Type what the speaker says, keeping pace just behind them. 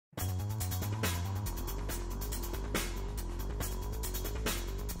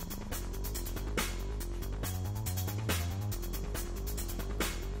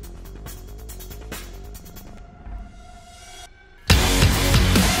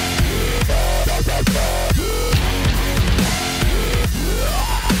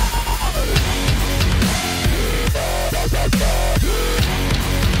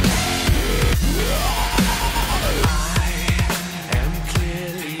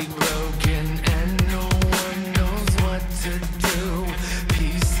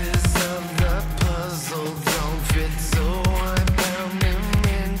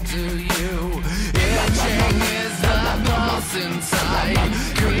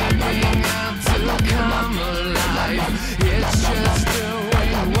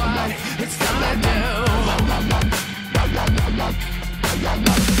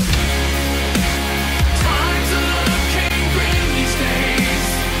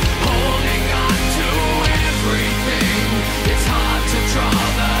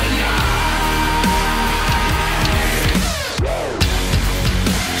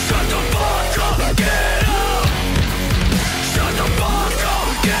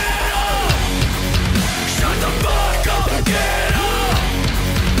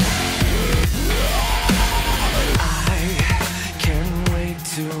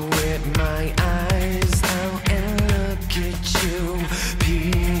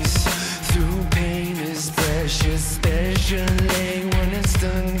leg when it's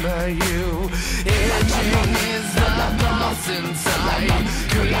done by you. Itching is the pulse inside,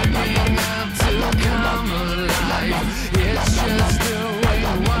 creeping up to come alive. It's just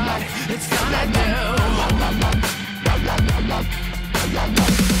doing what it's gonna do.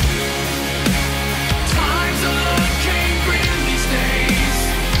 Times are looking grim these days,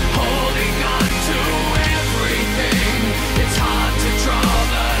 holding on to everything. It's hard to draw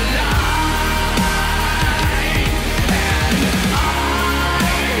the line, and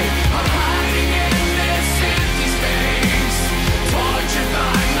I'm hiding in this empty space, tortured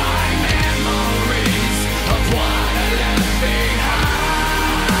by my memories of what I left behind.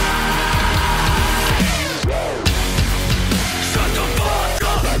 Shut the fuck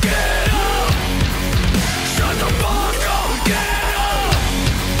up, get up. Shut the fuck up, get up.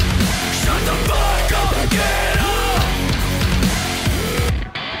 Shut the fuck up, get up.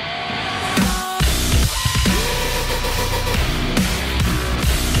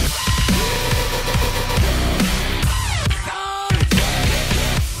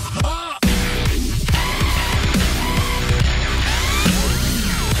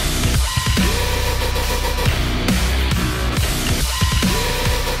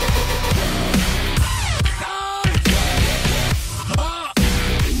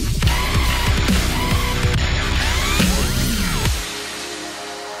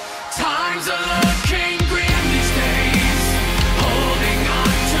 Times are